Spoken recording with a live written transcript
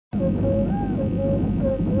Namay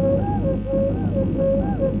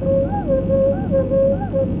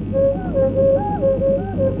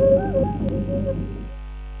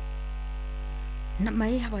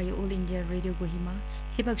Hawaii All India Radio Kohima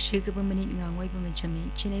Hibak Shika Minute Ngaway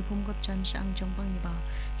Bamajami Chine Phom Gap Chan Shang Jompang Niba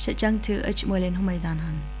Shachang to Molen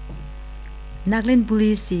Humaidanhan Nagaland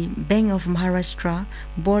Police Bank of Maharastra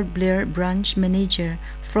Board Blair Branch Manager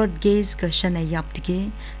Fraud Case Ka Shana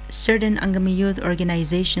Yaptige certain Angami Youth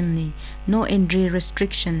Organization ni no entry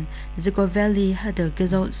restriction Dzükou Valley had a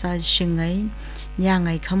Kezoltsa Shingai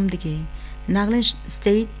Nyangai Kamdige Nagaland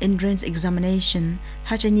State Entrance Examination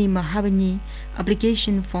Hachani Mahabani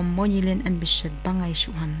Application Phom Monilan and Bishat Bangai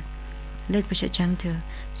Shuhan Lek Bishat Changte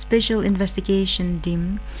Special Investigation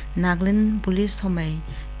Team Nagaland Police Homay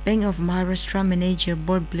Bank of Maharastra Manager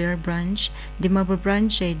Board Blair Branch Dimapur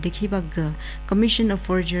Branch Dikhibag Commission of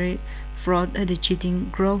Forgery Fraud at the Cheating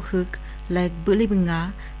Grow Hook like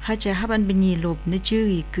Bulibinga Hacha Haban Bini Lob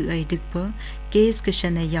Nichu Ku ay Dikpa Case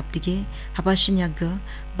Kashana Yaptige Habashinyaga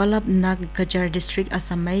Balab Nag Kajar District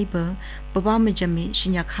Asamaiba Baba Majami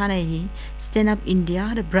Shinyakhanayi Stand Up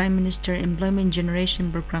India the Prime Minister Employment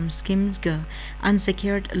Generation Program Schemes Ga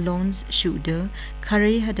Unsecured Loans Shuda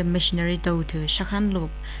Kari had a missionary daughter Shakhan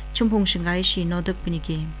Lob Chumpong Shangai Shi Nodak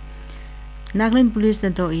Pinike Nagaland Police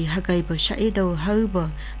na doi Hagaiba Shaido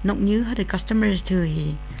Hauba Nok New had a customers to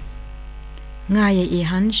he Ngaya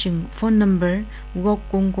Ihan Shing phone number Wok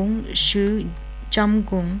Gong Gong Shu Jam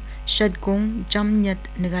Gong Shad Gong Jam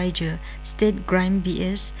Nyat Nagaija State Grime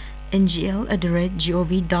BS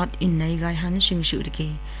ngl@gov.in Nagai Han Shing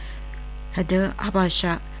Shudike Hada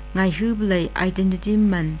Habasha Ngai Hublay Identity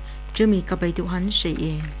Man Jumi Kabaitu Han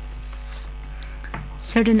Sheye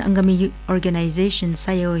Certain Angami Youth Organization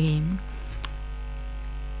Sayohim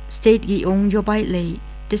State Giong Yobai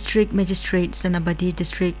District Magistrate Sanabadi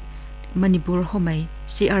District Manipur Homay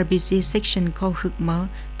CRBC Section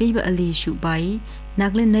Kohukma Biba Ali Shubai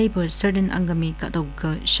Nagaland Neighbor Certain Angami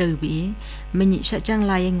Katogga Shobi Mini Shachang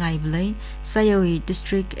Lai Ngai Blay Sayoi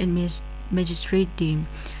District Magistrate Team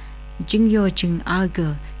Jingyo Jing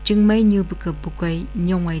Aga Jingmai New Buka Bukai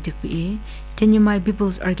Nyongwai Dikpi Tenyamai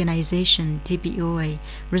People's Organization TPOA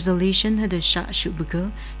Resolution had a Sha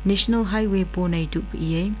Shubuka National Highway Pone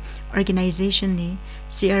Tupi Organization ni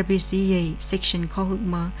CRBCA Section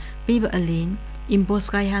Kohukma Biba Alin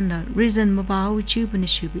Impos Kaihana Reason Mabao Chubani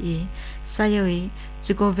Shubi Sayoi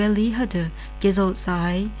Dzükou Valley had a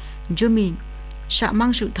Kezoltsa Jumi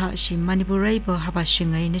Shamang Shutha Shi Manipuraiba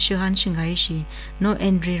Habashingai Nishuhan Shingai Shi No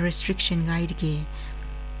entry restriction guide ge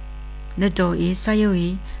Nado is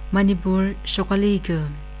Sayoi Manipur Shokaliga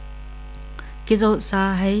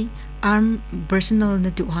Kezoltsa Hai Arm Personal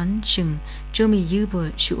Natuhan Shing Jomi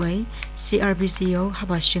Yuba Shuai CRBCO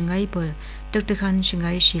Habashingai Ba Dr. Khan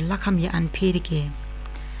Shingai Shi Lakamya and Pedike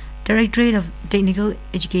Directorate of Technical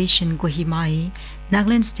Education Kohima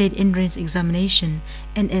Nagaland State Entrance Examination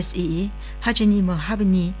NSE Hachani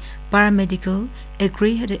Mahabani Paramedical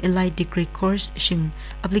Agree had a elite degree course Shing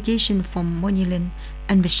Application Phom Monilan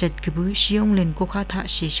and Bishat Kabu Shionglen Kokata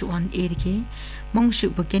Shishuan Edike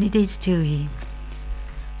Mongshu candidates Tui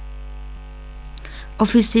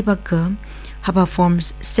Office Baka Haba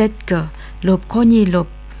Forms Setka Lob Konyi Lob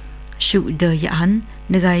Shu de Yan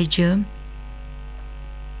Nagaija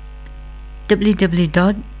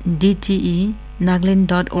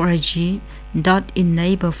www.dte.nagaland.org.in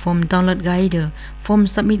Neighbor Form Download Guide Form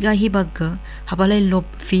Submit Gai Hibagga Habalay Lob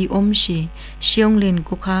Fi Omshi Shionglen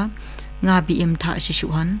Koka Nga BM Tha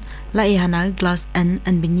Shishuhan Lai Hana Glass N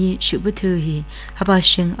and Bini Shubatuhi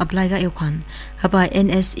Habashing Apply Ga Yokhan Haba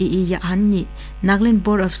NSE Yahanni Nagaland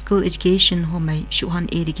Board of School Education Homay Shuhan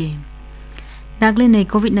Edige Nagaland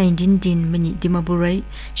COVID-19 din mani Dimaburay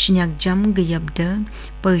Shinyak Jam Gayabda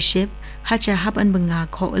Pership Hacha Haban Banga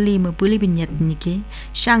Ko Ali Mabuli Binyat Niki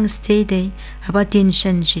Shang Stay Day Habatin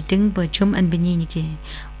Shan Shiting Berchum and Beninike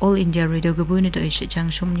All India Radio Gabuna to Shachang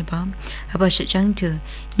Shumniba Habashachang to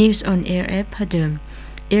News on Air app Hadum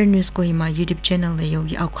Air News Kohima YouTube channel Layo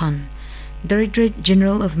Yaukhan Directorate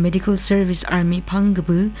General of Medical Service Army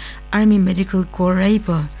Pangabu Army Medical Corps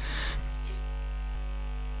Raiba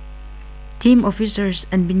Team officers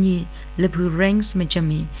and Bini Lebu ranks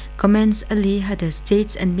Majami Commands Ali had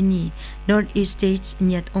states and Bini Northeast states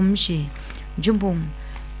Nyat Omshi Jumbong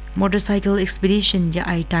Motorcycle expedition ya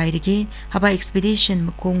ay taidike haba expedition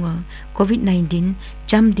makonga COVID-19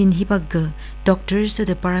 jam din hibagga doctors to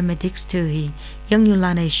the paramedics to he yang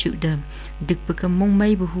yulanay shoot them dikpaka mong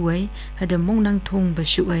may buhuay hada mong nang thong ba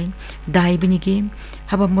shuay dai binige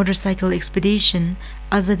haba motorcycle expedition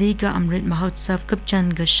azadiga amrit mahotsav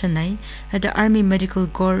kapchan ga shanay hada army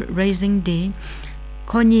medical corps raising day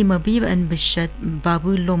Kohima bib and bishat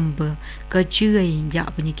babu lomba ka chui ya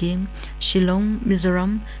banikim Shillong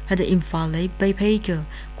Mizoram had infale by paker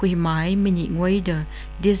Kohima mini wader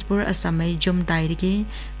dispor asame jom daidike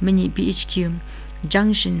mini BHQ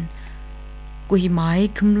junction Kohima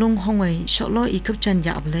kumlong hongway shotlo ikapchan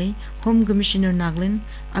ya ablay Home Commissioner Nagaland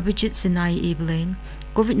Abhijit Sinai Eblay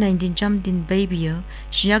COVID-19 jumped in baby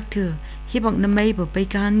shiyak tu hibak na may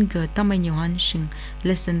babaykan ga tamay nyohan shing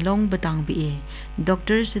lesson long batang bi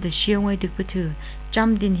doctors the shiaway dikpatu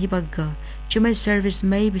jumped in hibak ga chumay service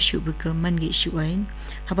may bishubu ga mangi shuwain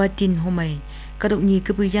habatin homay kadok ni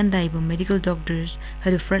kabu yanday ba medical doctors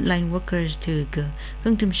had frontline workers tu ga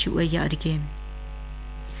kangtum shuway ya adike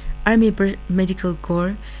Army Medical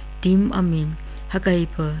Corps team amin hakay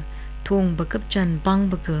pa thong bakap chan bang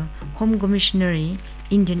baka Home Commissioner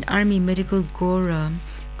Indian Army Medical Corps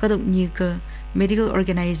kadok ni ka Medical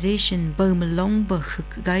Organization ba malong ba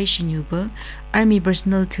gai shinyu ba Army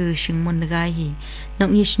personnel thu shing mon gai hi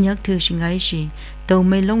nok ni shnyak thu shingai shi to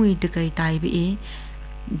mai long i takai tai bi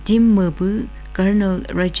dim bu Colonel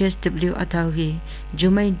Rajesh W Atauhi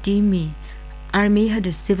jumai dimi Army had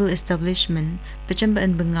a civil establishment pachamba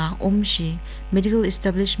an banga omshi medical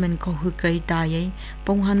establishment ko hukai dayai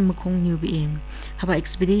ponghan mukong new bim haba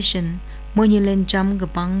expedition Monilen jam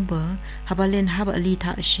gabang ba habalen haba ali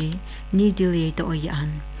tha shi ni delay to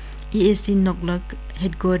oyan EAC Noglak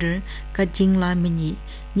headquarter ka jingla mini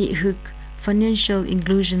ni huk financial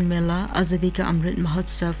inclusion mela azadi ka amrit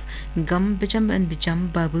mahotsav gam bijam and bijam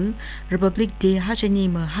babu Republic Day hachani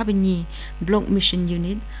ma habini block mission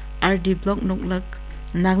unit RD block Noglak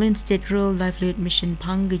Nagaland State Rural Livelihood Mission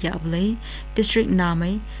Pang Yablay District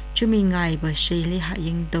Namay chumi ngai ba sheli ha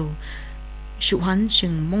ying do Shuhan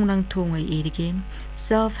shing mongnang thong ay irige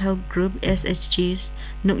self-help group SHGs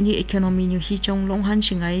nukni economy nyu hi chong longhan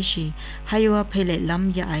shing ay shi haywa phele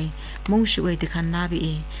lam ya ay mong shuay dekhan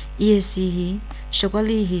nabi EAC hi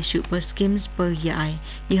shokali hi super schemes per ya ay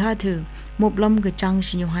iha thu moblam ga chang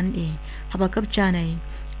shi nyuhan habakap chanay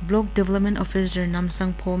block development officer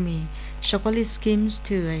namsang Phom shokali schemes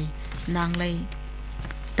tu ay nanglay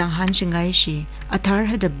tanghan shing ay shi athar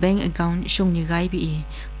had a bank account shong ni gai bi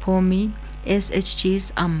Phom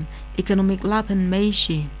SHGs economic lapan may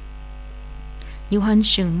shi Yuhan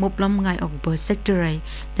shing moblam ngai okber sector ay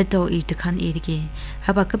nato I takhan irige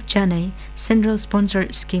habakap chanay central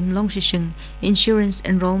sponsored scheme long shing insurance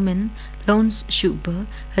enrollment loans shuba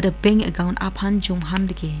had a bank account aphan jung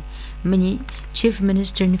handike mini Chief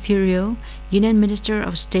Minister Inferior Union Minister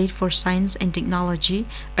of State for Science and Technology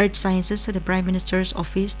Earth Sciences at the Prime Minister's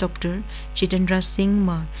Office Dr. Jitendra Singh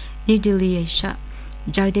Ma New Delhi Aisha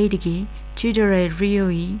Jagdegi Tudorai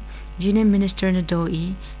Rioi Union Minister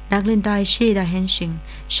Nadoi Nagaland Dai Sheda Henshing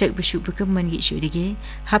Sheikh Bishop Bukaman Gishudige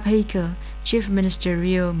Habhaika Chief Minister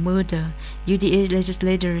Rio Murda UDA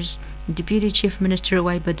legislators Deputy Chief Minister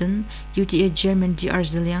Waibadan UDA Chairman DR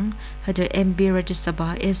Ziliang Hada MB Rajya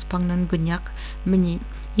Sabha S Pangnan Gunyak Mini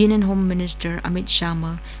Union Home Minister Amit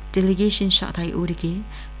Sharma Delegation Shatai Udike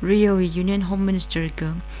Rio Union Home Minister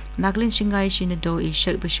Ka Nagaland Shingai Shinadoi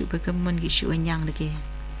Sheikh Bishop Bukaman Gishu and Yang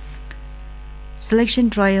Selection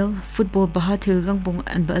trial football bahatu gangpong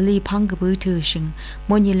an bali panggabu tu shing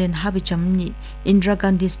Monilen habicham ni Indira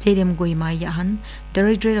Gandhi Stadium Kohima yahan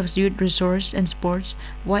Directorate of Youth Resource and Sports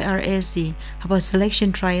YRSC haba selection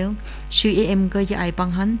trial shu am ga ya ai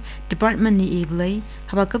panghan department ni iblay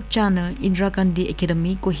haba kapchana Indira Gandhi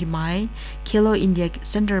Academy Kohima Khelo India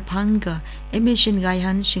Center panga emission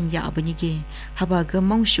gaihan shing ya abanige haba ga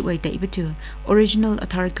mong shu ai dai bitu original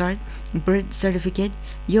Aadhaar card birth certificate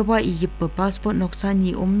yoba yip passport noksa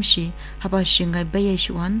ni omshi haba shingai baye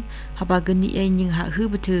shuan haba gani ay ning ha hu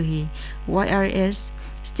batu hi YRS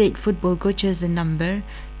state football coaches number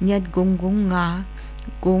nyat gong nga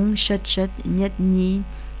gong shat nyat ni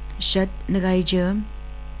shat nagaije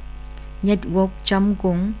nyat wok cham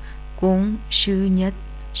gong shu nyat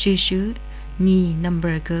shu ni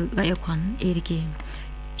number ka gayakwan erike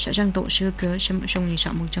shachang to shu ka shong ni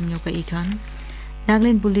sha muk cham yo ka ikan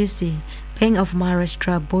Nagaland Police Bank of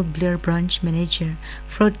Maharastra board Blair Branch Manager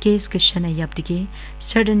fraud case kashan ay yapdige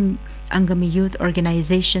certain Angami Youth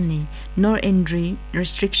Organization ni nor entry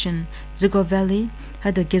restriction Dzükou Valley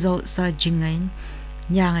had a Kezoltsa jingay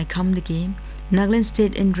nyangay kamdige Nagaland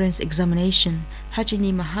State Entrance Examination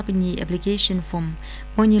hachini mahabini application form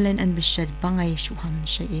Monilen and Bishad bangay shuhan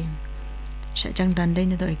siya chang danday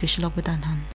na to ay kasilok batanhan